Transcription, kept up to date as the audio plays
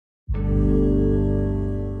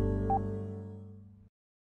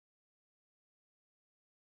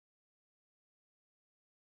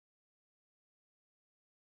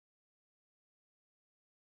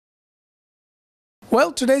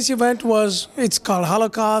Well, today's event it's called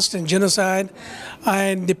Holocaust and Genocide.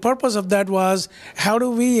 And the purpose of that was how do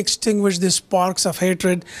we extinguish the sparks of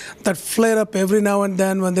hatred that flare up every now and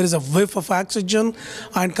then when there is a whiff of oxygen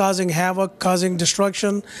and causing havoc, causing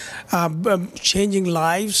destruction, changing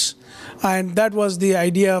lives. And that was the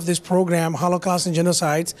idea of this program, Holocaust and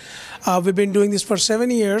Genocides. We've been doing this for 7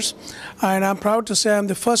 years, and I'm proud to say I'm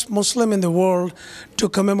the first Muslim in the world to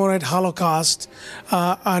commemorate Holocaust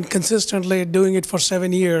and consistently doing it for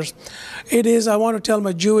 7 years. I want to tell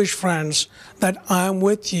my Jewish friends that I'm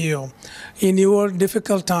with you in your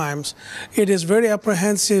difficult times. It is a very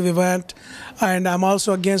apprehensive event, and I'm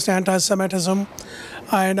also against anti-Semitism.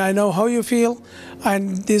 And I know how you feel,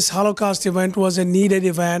 and this Holocaust event was a needed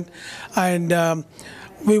event, and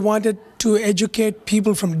we wanted to educate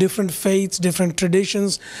people from different faiths, different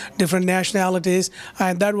traditions, different nationalities,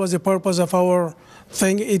 and that was the purpose of our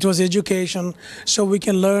thing. It was education, so we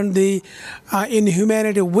can learn the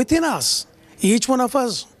inhumanity within us, each one of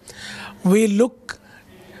us. We look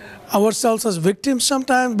ourselves as victims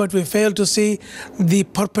sometimes, but we fail to see the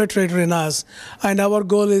perpetrator in us, and our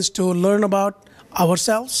goal is to learn about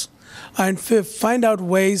ourselves and find out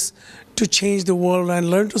ways to change the world and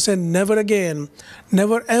learn to say never again,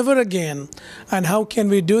 never ever again. And how can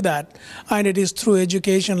we do that? And it is through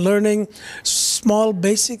education, learning small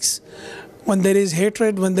basics. When there is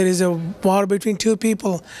hatred, when there is a war between two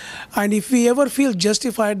people, and if we ever feel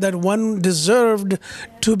justified that one deserved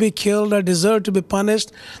to be killed or deserved to be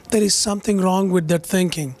punished, there is something wrong with that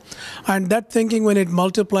thinking. And that thinking, when it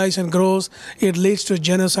multiplies and grows, it leads to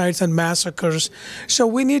genocides and massacres. So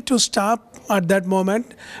we need to stop at that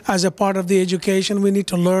moment. As a part of the education, we need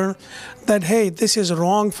to learn that, hey, this is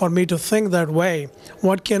wrong for me to think that way.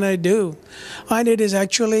 What can I do? And it is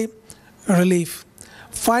actually relief.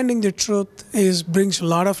 Finding the truth brings a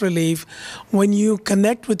lot of relief when you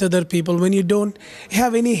connect with other people, when you don't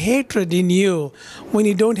have any hatred in you, when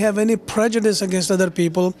you don't have any prejudice against other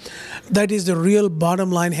people. That is the real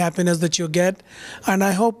bottom line happiness that you get. And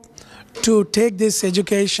I hope to take this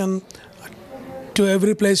education to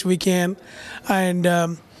every place we can. And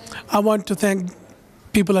I want to thank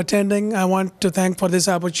people attending. I want to thank for this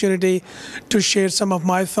opportunity to share some of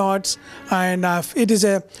my thoughts. And it is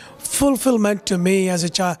a fulfillment to me as a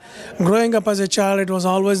child. Growing up as a child, it was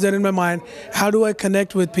always there in my mind, how do I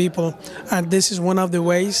connect with people? And this is one of the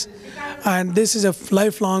ways. And this is a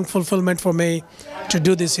lifelong fulfillment for me to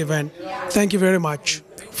do this event. Thank you very much.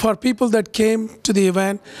 For people that came to the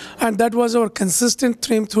event, and that was our consistent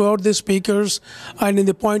theme throughout the speakers and in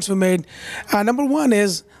the points we made. Number one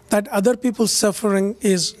is that other people's suffering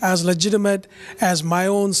is as legitimate as my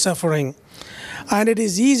own suffering. And it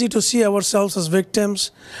is easy to see ourselves as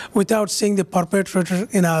victims without seeing the perpetrator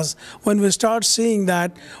in us. When we start seeing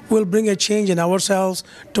that, we'll bring a change in ourselves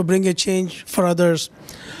to bring a change for others.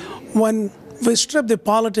 When we strip the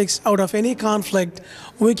politics out of any conflict,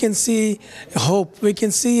 we can see hope. We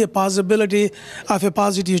can see a possibility of a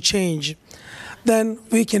positive change. Then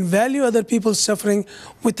we can value other people's suffering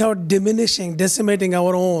without diminishing, decimating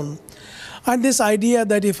our own. And this idea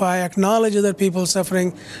that if I acknowledge other people's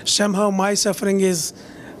suffering, somehow my suffering is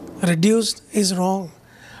reduced is wrong.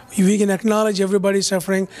 We can acknowledge everybody's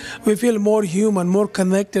suffering. We feel more human, more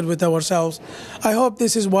connected with ourselves. I hope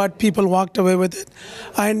this is what people walked away with it.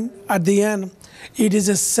 And at the end, it is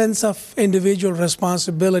a sense of individual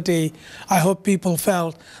responsibility. I hope people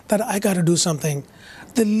felt that I got to do something.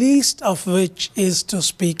 The least of which is to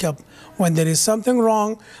speak up. When there is something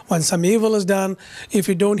wrong, when some evil is done, if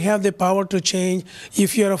you don't have the power to change,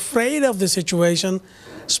 if you're afraid of the situation,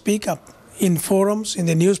 speak up. In forums, in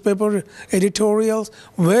the newspaper, editorials,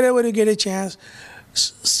 wherever you get a chance,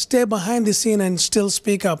 stay behind the scene and still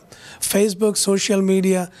speak up. Facebook, social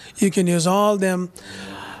media, you can use all them.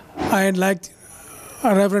 And like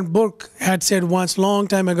Reverend Burke had said once, long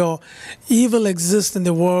time ago, evil exists in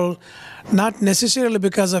the world, not necessarily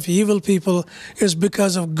because of evil people, it's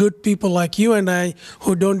because of good people like you and I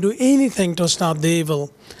who don't do anything to stop the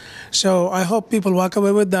evil. So I hope people walk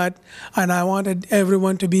away with that, and I wanted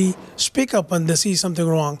everyone to speak up when they see something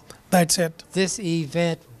wrong. That's it. This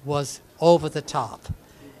event was over the top.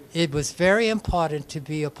 It was very important to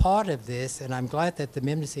be a part of this, and I'm glad that the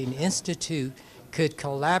Mnemosyne Institute could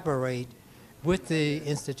collaborate with the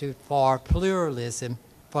Institute for Pluralism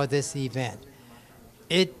for this event.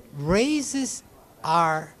 It raises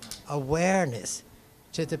our awareness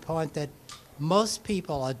to the point that most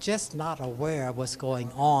people are just not aware of what's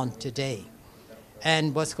going on today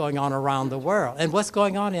and what's going on around the world and what's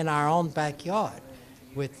going on in our own backyard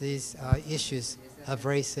with these issues of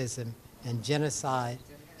racism and genocide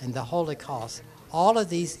and the Holocaust. All of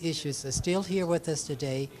these issues are still here with us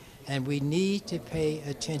today, and we need to pay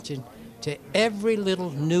attention to every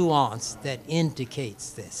little nuance that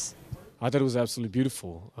indicates this. I thought it was absolutely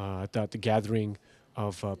beautiful. I thought the gathering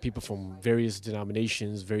of people from various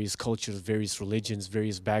denominations, various cultures, various religions,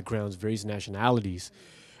 various backgrounds, various nationalities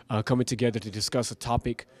coming together to discuss a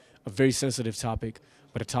topic, a very sensitive topic,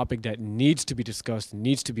 but a topic that needs to be discussed,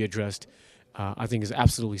 needs to be addressed, I think is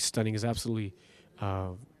absolutely stunning, is absolutely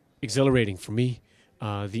exhilarating for me.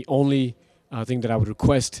 The only thing that I would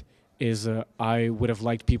request is I would have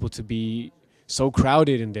liked people to be so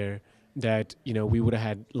crowded in there that, you know, we would have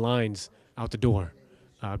had lines out the door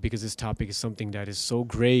because this topic is something that is so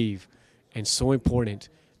grave and so important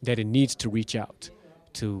that it needs to reach out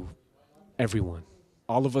to everyone.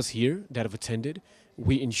 All of us here that have attended,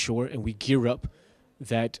 we ensure and we gear up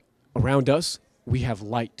that around us we have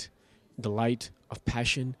light, the light of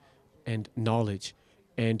passion and knowledge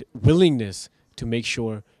and willingness to make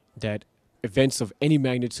sure that events of any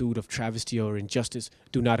magnitude of travesty or injustice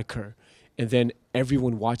do not occur. And then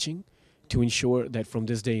everyone watching to ensure that from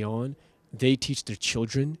this day on, they teach their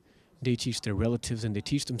children, they teach their relatives, and they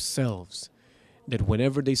teach themselves that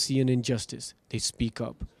whenever they see an injustice, they speak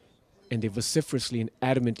up and they vociferously and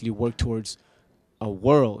adamantly work towards a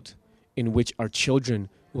world in which our children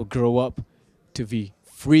will grow up to be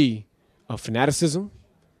free of fanaticism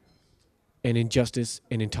and injustice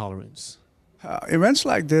and intolerance. Events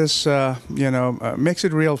like this, makes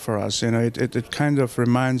it real for us. It kind of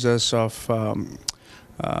reminds us of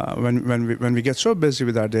when we get so busy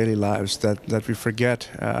with our daily lives that we forget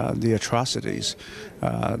the atrocities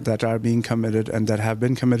that are being committed and that have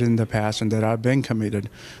been committed in the past and that are being committed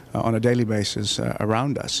on a daily basis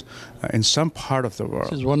around us in some part of the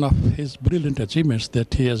world. This is one of his brilliant achievements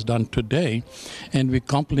that he has done today, and we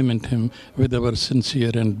compliment him with our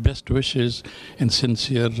sincere and best wishes and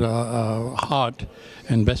sincere heart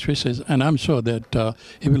and best wishes. And I'm sure that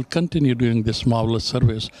he will continue doing this marvelous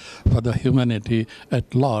service for the humanity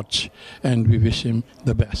at large, and we wish him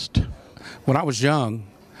the best. When I was young,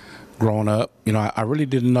 growing up, I really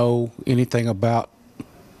didn't know anything about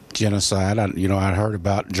genocide. I heard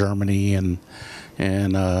about Germany and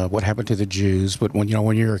what happened to the Jews, but when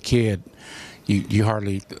you're a kid, you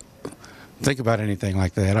hardly think about anything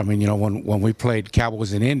like that. I mean, when we played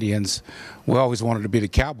Cowboys and Indians, we always wanted to be the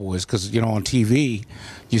Cowboys because on TV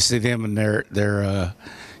you see them and they're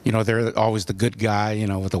always the good guy,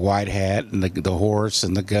 with the white hat and the horse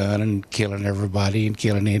and the gun and killing everybody and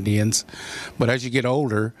killing Indians. But as you get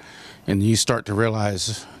older and you start to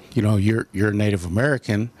realize, you're a Native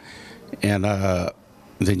American, and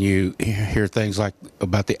then you hear things like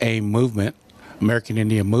about the AIM movement, American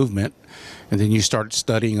Indian movement, and then you start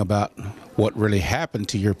studying about what really happened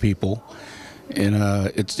to your people, and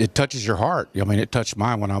it touches your heart. I mean, it touched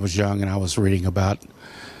mine when I was young, and I was reading about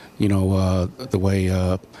the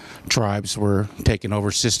way tribes were taken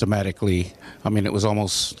over systematically. I mean, it was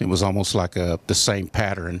almost like the same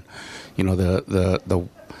pattern. The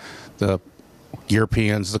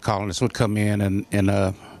Europeans, the colonists would come in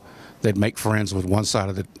and they'd make friends with one side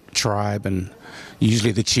of the tribe, and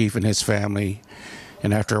usually the chief and his family.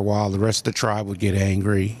 And after a while, the rest of the tribe would get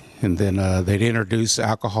angry, and then they'd introduce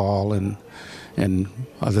alcohol and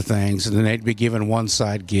other things, and then they'd be giving one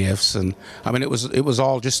side gifts. And I mean, it was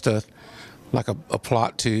all just like a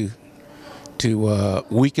plot to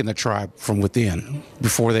weaken the tribe from within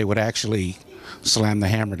before they would actually slam the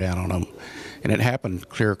hammer down on them. And it happened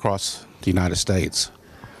clear across the United States.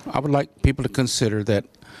 I would like people to consider that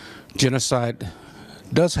genocide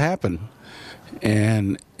does happen,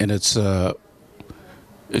 and it's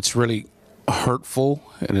really hurtful,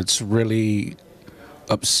 and it's really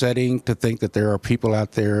upsetting to think that there are people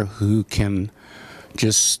out there who can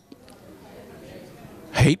just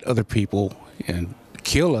hate other people and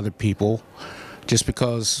kill other people just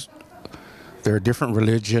because they're a different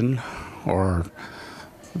religion or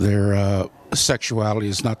their sexuality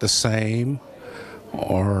is not the same,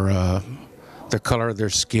 or the color of their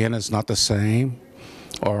skin is not the same,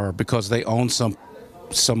 or because they own some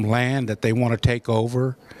land that they want to take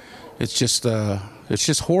over. It's just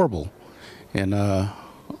horrible, and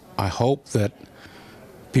I hope that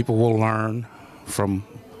people will learn from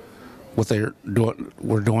what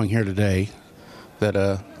we're doing here today,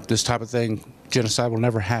 that this type of thing, genocide, will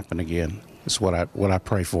never happen again. That's what I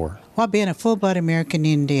pray for. Well, being a full-blood American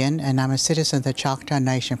Indian, and I'm a citizen of the Choctaw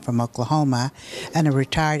Nation from Oklahoma, and a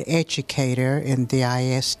retired educator in the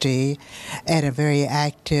ISD, and a very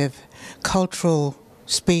active cultural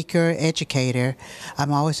speaker, educator,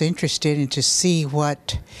 I'm always interested in to see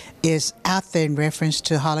what is out there in reference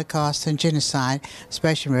to Holocaust and genocide,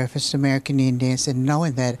 especially in reference to American Indians, and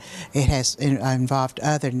knowing that it has involved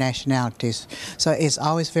other nationalities. So it's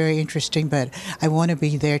always very interesting, but I want to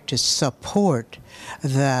be there to support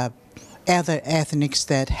the other ethnics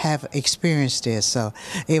that have experienced this. So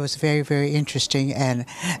it was very, very interesting. And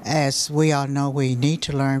as we all know, we need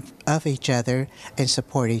to learn of each other and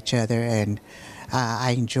support each other. And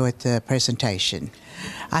I enjoyed the presentation.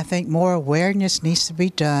 I think more awareness needs to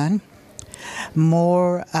be done,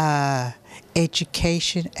 more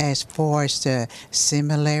education as far as the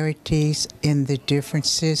similarities in the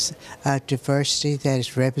differences, diversity that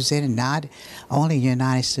is represented not only in the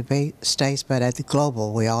United States but at the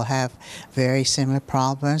global. We all have very similar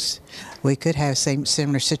problems. We could have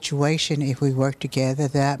similar situation if we work together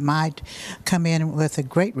that might come in with a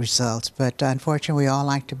great results, but unfortunately we all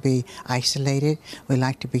like to be isolated. We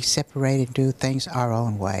like to be separated and do things our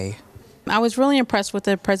own way. I was really impressed with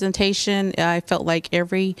the presentation. I felt like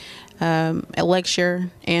every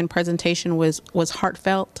lecture and presentation was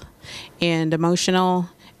heartfelt and emotional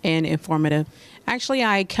and informative. Actually,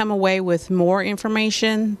 I come away with more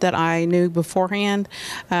information that I knew beforehand,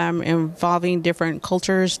 involving different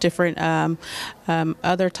cultures, different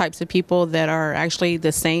other types of people that are actually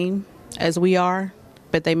the same as we are,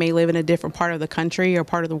 but they may live in a different part of the country or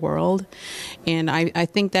part of the world. And I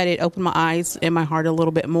think that it opened my eyes and my heart a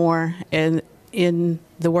little bit more in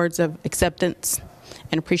the words of acceptance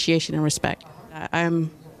and appreciation and respect.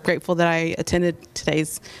 I'm grateful that I attended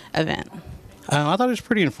today's event. I thought it was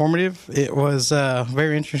pretty informative. It was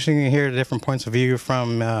very interesting to hear the different points of view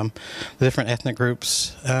from the different ethnic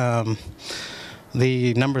groups.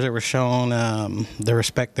 The numbers that were shown, the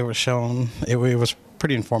respect that was shown, it was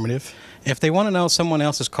pretty informative. If they want to know someone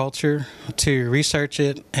else's culture, to research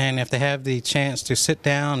it, and if they have the chance to sit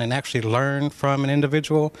down and actually learn from an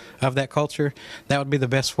individual of that culture, that would be the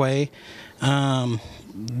best way.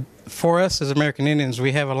 For us as American Indians,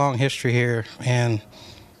 we have a long history here in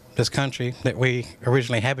this country that we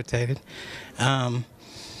originally habitated.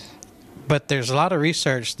 But there's a lot of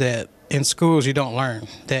research that in schools you don't learn,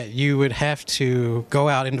 that you would have to go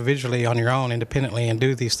out individually on your own independently and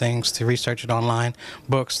do these things, to research it online,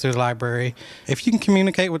 books, through the library. If you can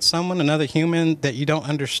communicate with someone, another human that you don't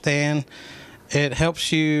understand, it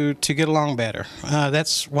helps you to get along better.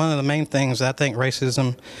 That's one of the main things that I think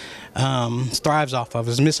racism thrives off of,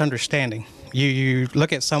 is misunderstanding. You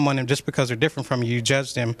look at someone and just because they're different from you, you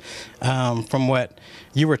judge them from what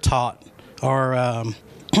you were taught or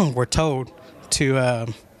were told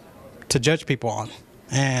to judge people on.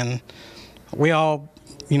 And we all,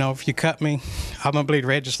 you know, if you cut me, I'm gonna bleed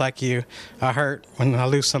red just like you. I hurt when I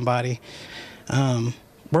lose somebody.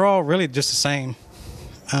 We're all really just the same.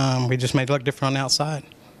 We just may look different on the outside.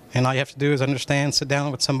 And all you have to do is understand, sit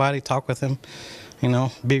down with somebody, talk with them, you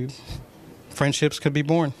know, friendships could be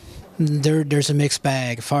born. There's a mixed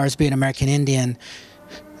bag. As far as being American Indian,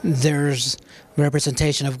 there's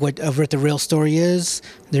representation of what the real story is.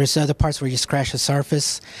 There's other parts where you scratch the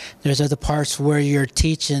surface. There's other parts where you're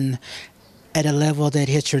teaching at a level that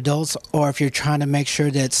hits your adults, or if you're trying to make sure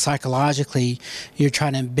that psychologically you're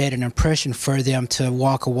trying to embed an impression for them to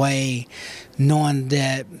walk away knowing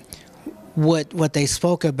that what they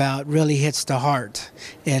spoke about really hits the heart.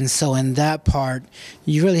 And so in that part,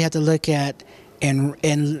 you really have to look at and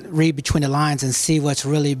read between the lines and see what's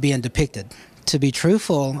really being depicted. To be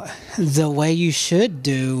truthful, the way you should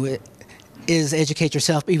do is educate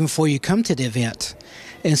yourself even before you come to the event.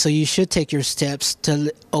 And so you should take your steps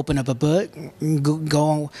to open up a book,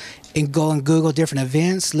 go and Google different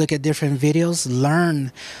events, look at different videos,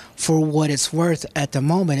 learn for what it's worth at the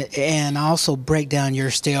moment, and also break down your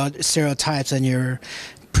stereotypes and your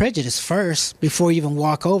prejudice first before you even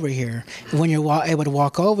walk over here. When you're able to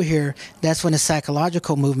walk over here, that's when the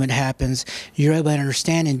psychological movement happens. You're able to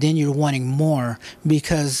understand, and then you're wanting more,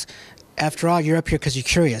 because after all, you're up here because you're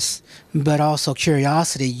curious, but also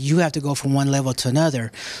curiosity, you have to go from one level to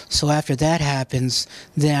another. So after that happens,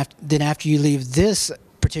 then after you leave this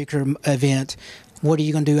particular event, what are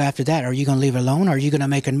you going to do after that? Are you going to leave it alone? Are you going to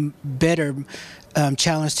make a better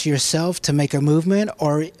challenge to yourself to make a movement,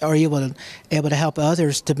 or are you able to help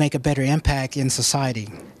others to make a better impact in society?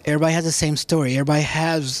 Everybody has the same story. Everybody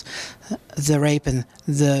has the rape and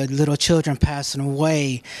the little children passing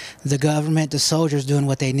away, the government, the soldiers doing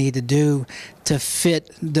what they need to do to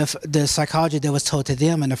fit the psychology that was told to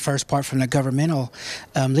them in the first part from the governmental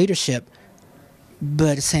leadership. But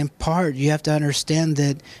at the same part, you have to understand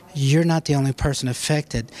that you're not the only person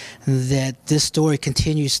affected, that this story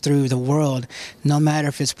continues through the world, no matter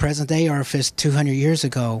if it's present day or if it's 200 years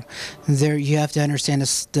ago. There, you have to understand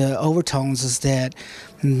the overtones is that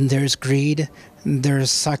there's greed,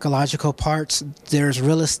 there's psychological parts, there's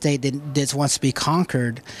real estate that wants to be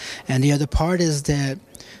conquered, and the other part is that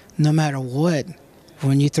no matter what,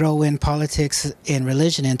 when you throw in politics and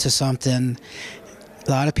religion into something,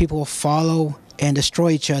 a lot of people will follow and destroy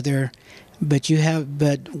each other, but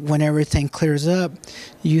when everything clears up,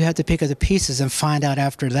 you have to pick up the pieces and find out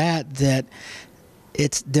after that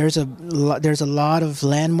there's a lot of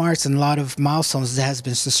landmarks and a lot of milestones that has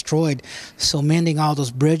been destroyed. So mending all those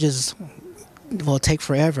bridges will take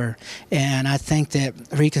forever, and I think that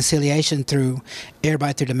reconciliation through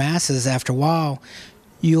everybody, through the masses, after a while,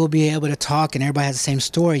 you'll be able to talk and everybody has the same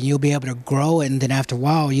story, and you'll be able to grow, and then after a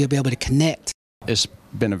while, you'll be able to connect. It's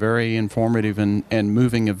been a very informative and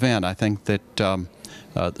moving event. I think that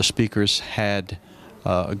the speakers had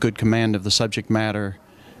a good command of the subject matter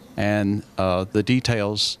and the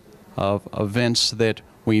details of events that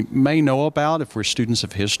we may know about if we're students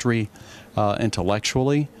of history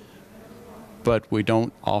intellectually, but we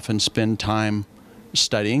don't often spend time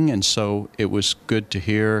studying, and so it was good to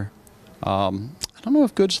hear. I don't know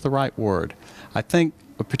if good's the right word. I think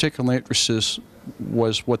of particular interest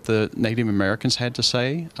was what the Native Americans had to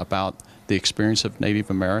say about the experience of Native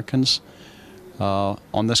Americans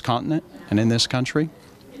on this continent and in this country.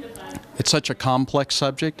 It's such a complex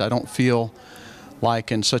subject. I don't feel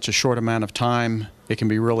like in such a short amount of time it can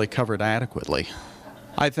be really covered adequately.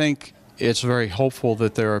 I think it's very hopeful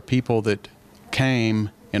that there are people that came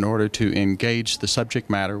in order to engage the subject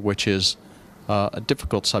matter, which is a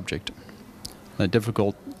difficult subject, a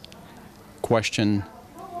difficult question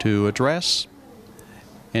to address,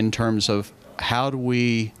 in terms of how do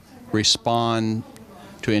we respond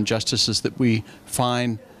to injustices that we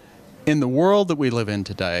find in the world that we live in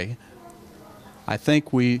today. I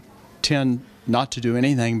think we tend not to do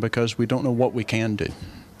anything because we don't know what we can do.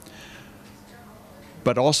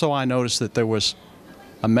 But also I noticed that there was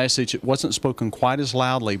a message, it wasn't spoken quite as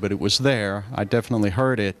loudly, but it was there, I definitely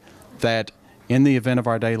heard it, that in the event of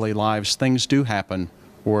our daily lives, things do happen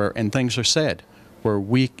and things are said where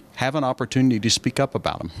we have an opportunity to speak up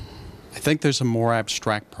about them. I think there's a more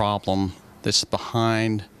abstract problem that's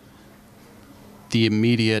behind the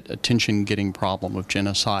immediate attention-getting problem of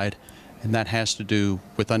genocide, and that has to do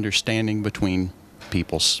with understanding between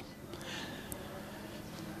peoples.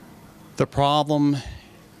 The problem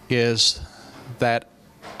is that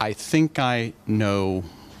I think I know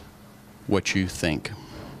what you think,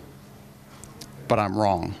 but I'm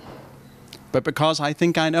wrong. But because I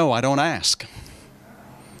think I know, I don't ask.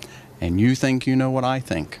 And you think you know what I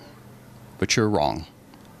think, but you're wrong.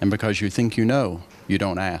 And because you think you know, you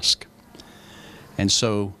don't ask. And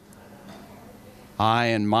so I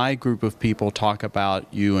and my group of people talk about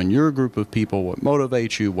you and your group of people, what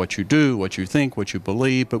motivates you, what you do, what you think, what you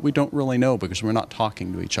believe, but we don't really know because we're not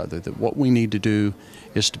talking to each other. That what we need to do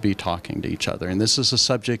is to be talking to each other. And this is a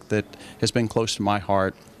subject that has been close to my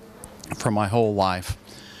heart for my whole life.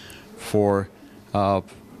 For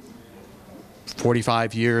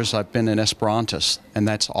 45 years I've been an Esperantist, and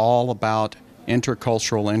that's all about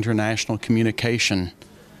intercultural, international communication.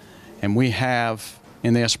 And we have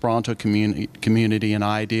in the Esperanto community an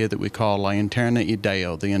idea that we call la interna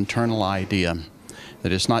ideo, the internal idea,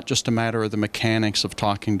 that it's not just a matter of the mechanics of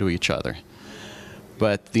talking to each other,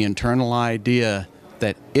 but the internal idea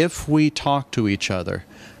that if we talk to each other,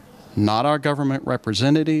 not our government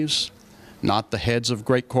representatives, not the heads of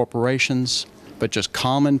great corporations, but just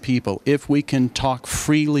common people, if we can talk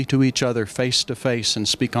freely to each other face to face and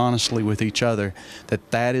speak honestly with each other,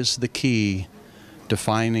 that is the key to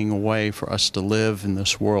finding a way for us to live in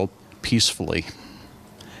this world peacefully.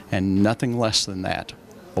 And nothing less than that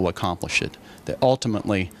will accomplish it. That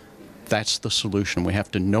ultimately, that's the solution. We have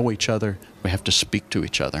to know each other, we have to speak to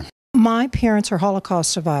each other. My parents are Holocaust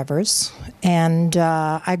survivors, and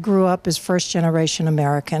I grew up as first-generation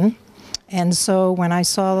American. And so when I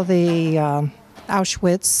saw the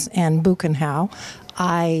Auschwitz and Buchenwald,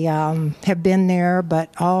 I have been there, but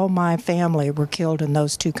all my family were killed in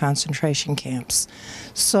those two concentration camps.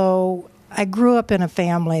 So I grew up in a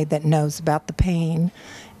family that knows about the pain,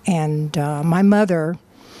 and my mother,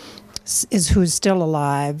 who's still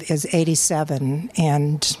alive, is 87,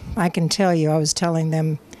 and I can tell you, I was telling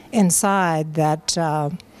them inside that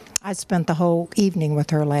I spent the whole evening with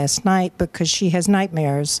her last night because she has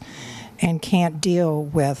nightmares and can't deal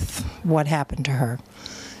with what happened to her.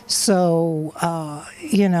 So,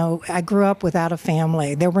 you know, I grew up without a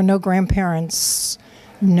family. There were no grandparents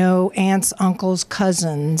no aunts, uncles,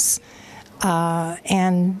 cousins,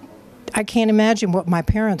 and I can't imagine what my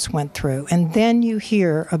parents went through. And then you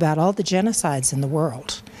hear about all the genocides in the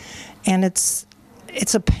world. And it's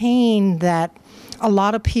a pain that a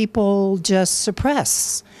lot of people just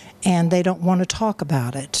suppress, and they don't want to talk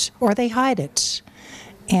about it, or they hide it.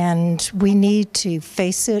 And we need to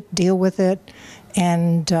face it, deal with it,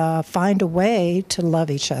 and find a way to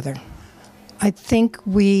love each other. I think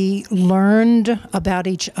we learned about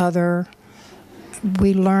each other.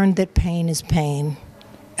 We learned that pain is pain.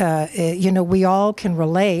 We all can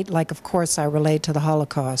relate, like of course I relate to the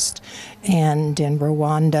Holocaust, and in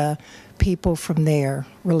Rwanda, people from there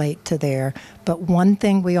relate to there. But one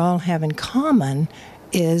thing we all have in common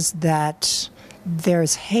is that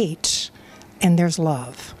there's hate and there's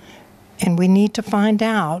love. And we need to find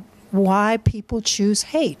out why people choose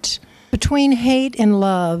hate. Between hate and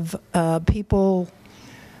love, to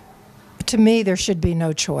me, there should be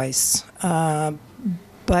no choice.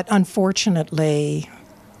 But unfortunately,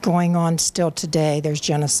 going on still today, there's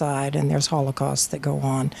genocide and there's Holocaust that go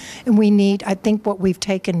on. And I think what we've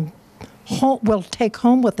taken will take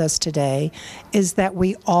home with us today is that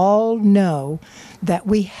we all know that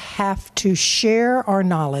we have to share our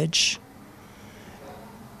knowledge,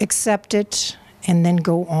 accept it, and then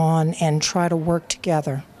go on and try to work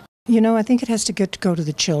together. I think it has to go to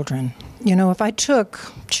the children. If I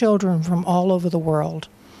took children from all over the world,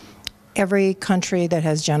 every country that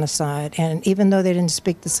has genocide, and even though they didn't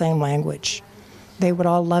speak the same language, they would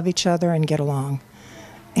all love each other and get along.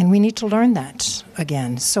 And we need to learn that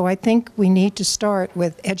again. So I think we need to start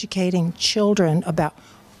with educating children about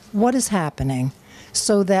what is happening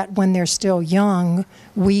so that when they're still young,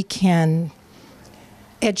 we can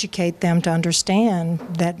educate them to understand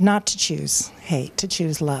that not to choose hate, to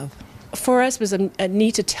choose love. For us, it was a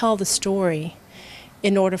need to tell the story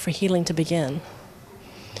in order for healing to begin.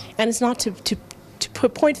 And it's not to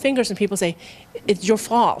point fingers and people say, it's your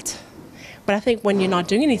fault. But I think when you're not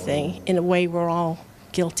doing anything, in a way we're all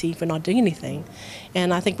guilty for not doing anything.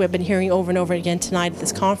 And I think we've been hearing over and over again tonight at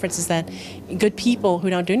this conference is that good people who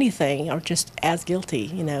don't do anything are just as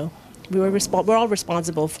guilty, We're all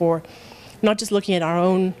responsible for not just looking at our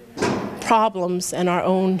own problems and our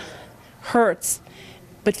own hurts,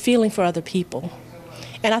 but feeling for other people.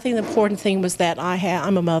 And I think the important thing was that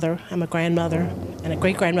I'm a mother, I'm a grandmother, and a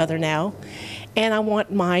great-grandmother now, and I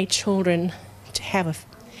want my children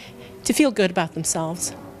to feel good about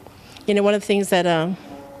themselves. One of the things that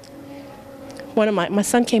my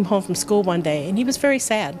son came home from school one day, and he was very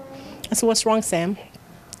sad. I said, "What's wrong, Sam?"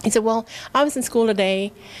 He said, "Well, I was in school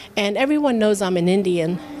today, and everyone knows I'm an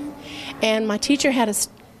Indian. And my teacher had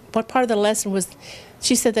what part of the lesson was,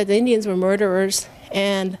 she said that the Indians were murderers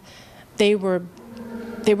and they were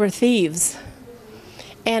thieves.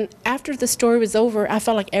 And after the story was over, I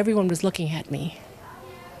felt like everyone was looking at me."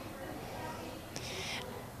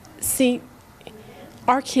 See,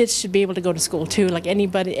 our kids should be able to go to school too, like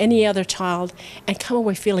any other child, and come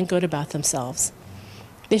away feeling good about themselves.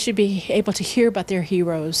 They should be able to hear about their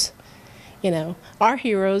heroes. Our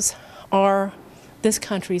heroes are this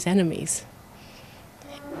country's enemies.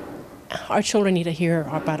 Our children need to hear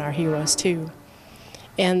about our heroes too.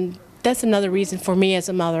 And that's another reason for me as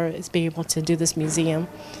a mother is being able to do this museum.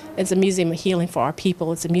 It's a museum of healing for our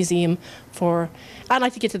people. It's a museum I'd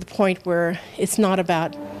like to get to the point where it's not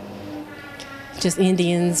about just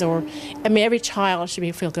Indians every child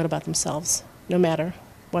should feel good about themselves, no matter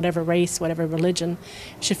whatever race, whatever religion,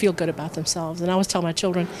 should feel good about themselves. And I always tell my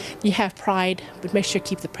children, you have pride, but make sure you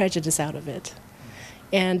keep the prejudice out of it.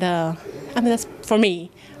 And that's, for me,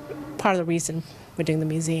 part of the reason we're doing the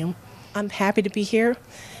museum. I'm happy to be here.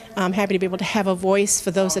 I'm happy to be able to have a voice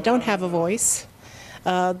for those that don't have a voice.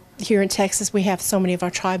 Here in Texas, we have so many of our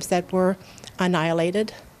tribes that were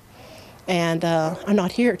annihilated and are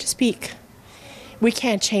not here to speak. We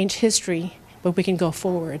can't change history, but we can go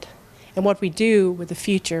forward. And what we do with the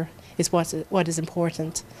future is what is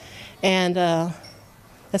important. And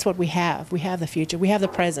that's what we have. We have the future. We have the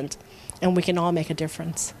present. And we can all make a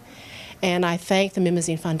difference. And I thank the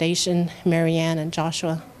Mimosine Foundation, Marianne and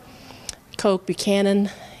Joshua, Coke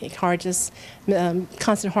Buchanan, Constant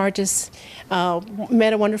Hargis,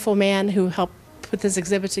 met a wonderful man who helped put this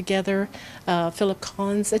exhibit together, Philip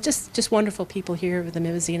Collins. Just wonderful people here with the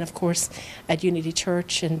Mimosine, of course, at Unity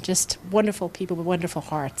Church, and just wonderful people with wonderful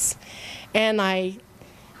hearts. And I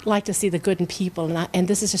like to see the good in people, and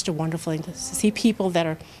this is just a wonderful thing to see people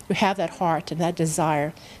who have that heart and that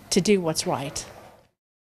desire to do what's right.